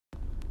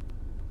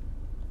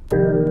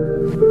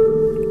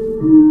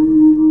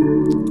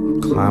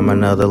Climb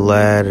another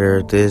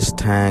ladder, this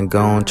time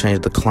gon' change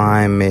the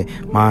climate.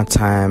 My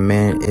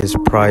timing is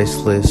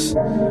priceless.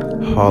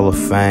 Hall of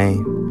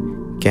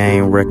Fame,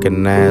 game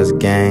recognized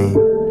game.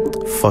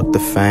 Fuck the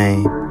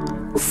fame,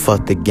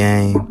 fuck the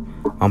game.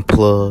 I'm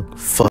plugged,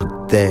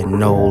 fuck that,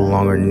 no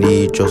longer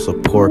need your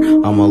support.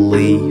 I'ma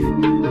leave.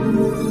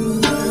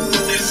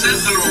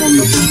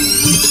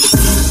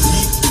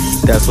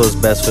 That's what's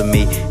best for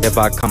me. If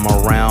I come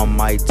around,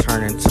 might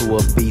turn into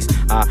a beast.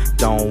 I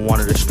don't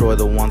want to destroy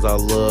the ones I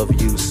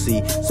love, you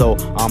see. So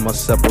I'ma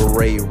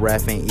separate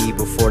Wrath and Eve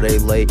before they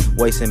lay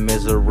waste in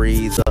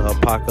misery. The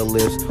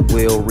apocalypse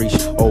will reach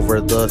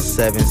over the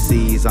 7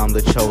 seas. I'm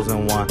the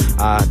chosen one.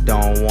 I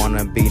don't want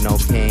to be no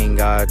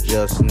king. I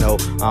just know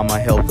I'ma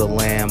help the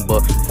land.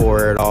 But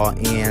before it all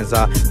ends,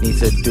 I need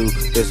to do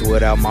this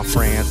without my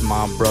friends,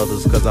 my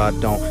brothers. Cause I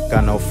don't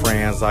got no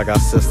friends. I got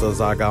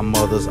sisters, I got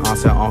mothers,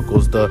 aunts and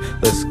uncles. The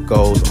list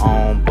goes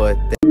on, but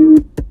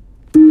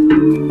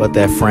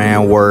that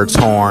friend word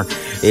torn.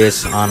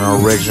 It's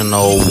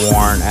unoriginal,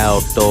 worn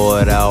out, throw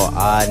it out.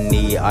 I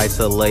need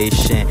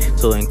isolation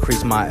to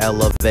increase my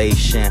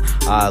elevation.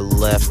 I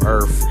left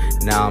Earth,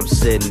 now I'm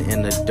sitting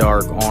in the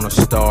dark on a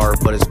star,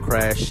 but it's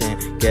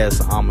crashing.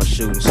 Guess I'm a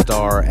shooting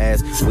star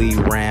as we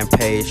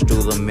rampage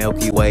through the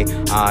Milky Way.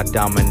 I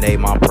dominate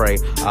my prey,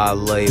 I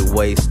lay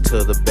waste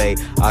to the bay.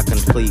 I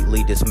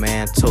completely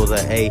dismantle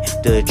the A.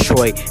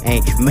 Detroit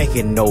ain't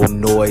making no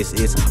noise.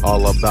 It's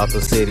all about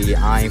the city.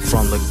 I ain't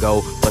from the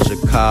go, but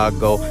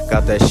Chicago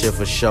got that shit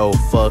for show.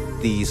 Fuck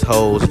these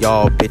hoes,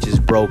 y'all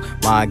bitches broke.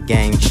 My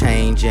game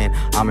changing,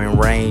 I'm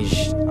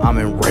enraged.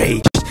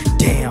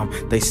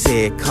 Damn, they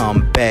said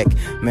come back.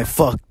 Man,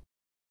 fuck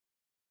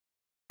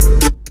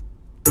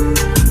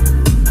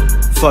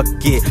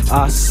it,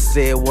 I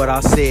said what I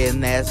said,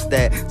 and that's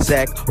that.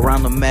 Zach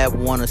around the map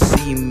wanna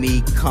see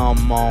me,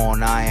 come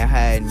on. I ain't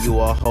hiding, you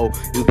a hoe,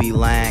 you be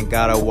lying.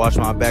 Gotta watch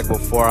my back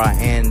before I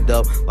end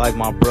up like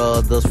my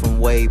brothers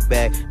from way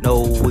back.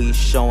 No, we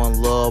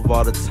showing love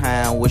all the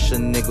time. Wish a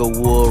nigga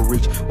would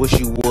reach, wish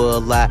you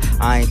would lie.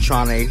 I ain't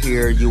tryna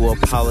hear you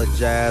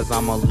apologize.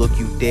 I'ma look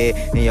you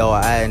dead in your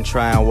eye and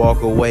try and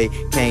walk away.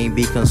 Can't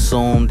be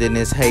consumed in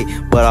this hate,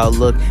 but I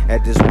look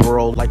at this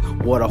world like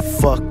what a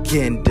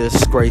fucking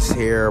disgrace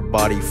here.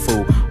 Everybody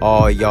fool,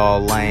 all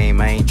y'all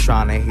lame. I ain't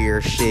trying to hear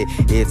shit.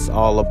 It's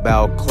all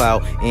about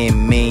clout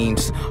and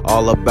memes,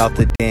 all about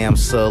the damn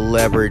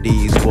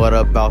celebrities. What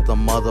about the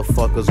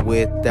motherfuckers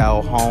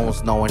without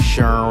homes, no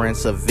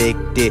insurance,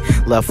 evicted,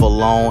 left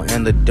alone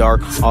in the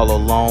dark, all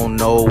alone,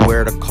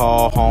 nowhere to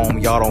call home?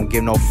 Y'all don't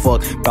give no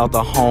fuck about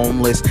the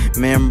homeless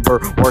member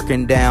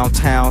working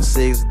downtown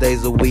 6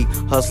 days a week,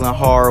 hustling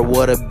hard.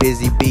 What a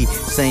busy bee.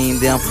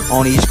 Seeing them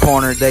on each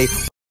corner, they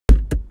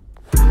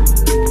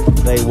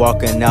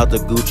walking out the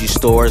Gucci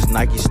stores,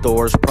 Nike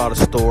stores, Prada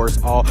stores,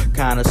 all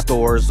kind of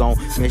stores on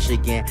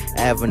Michigan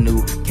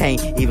Avenue.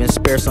 Can't even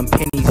spare some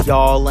pennies,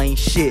 y'all ain't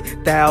shit.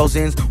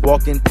 Thousands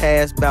walking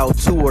past, about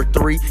 2 or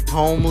 3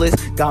 homeless.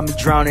 Got me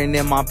drowning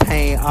in my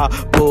pain. I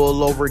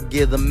pull over,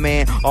 give the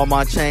man all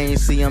my change.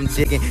 See him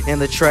digging in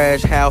the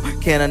trash. How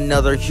can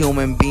another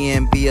human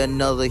being be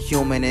another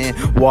human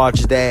and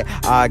watch that?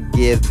 I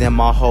give them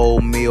a whole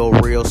meal,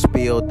 real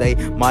spill. They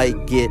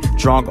might get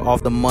drunk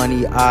off the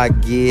money I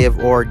give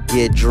or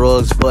get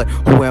drugs, but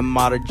who am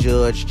I to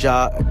judge?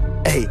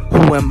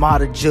 Who am I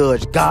to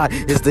judge? God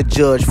is the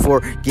judge.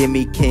 Forgive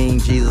me, King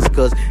Jesus,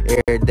 cause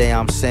every day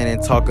I'm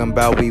sinning, talking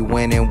about we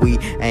winning, we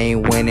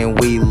ain't winning,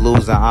 we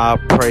losing. I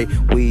pray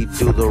we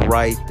do the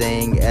right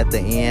thing at the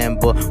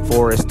end, but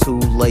before it's too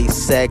late,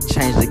 sack,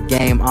 change the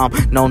game. I'm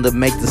known to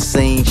make the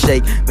scene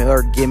shake.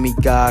 Forgive me,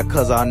 God,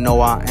 cause I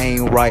know I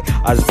ain't right.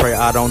 I just pray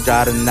I don't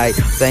die tonight.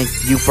 Thank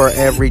you for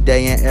every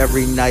day and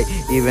every night,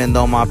 even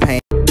though my pain.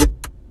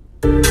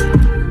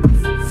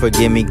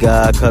 Forgive me,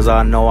 God, cause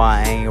I know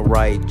I ain't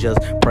right.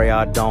 Just pray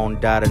I don't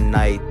die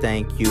tonight.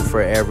 Thank you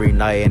for every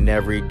night and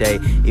every day.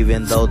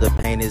 Even though the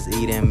pain is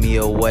eating me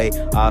away,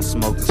 I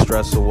smoke the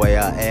stress away.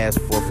 I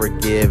ask for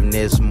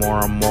forgiveness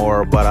more and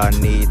more, but I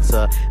need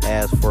to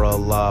ask for a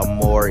lot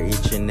more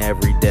each and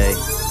every day.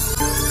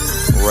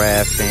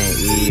 Wrath and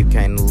Eve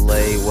came to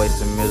lay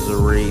waste and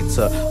misery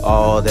to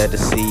all that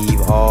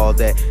deceive, all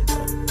that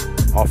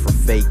offer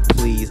fake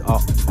pleas,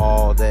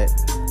 all that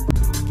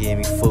give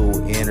me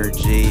food,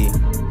 energy.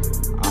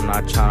 I'm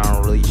not trying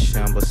to release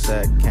him, but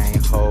Sack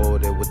can't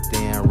hold it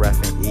within. Wrath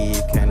and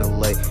Eve came to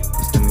lay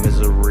waste and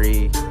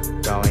misery.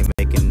 Y'all ain't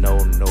making no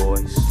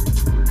noise.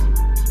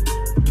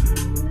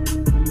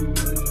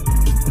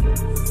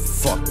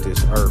 Fuck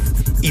this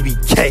earth.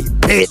 EBK,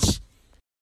 bitch!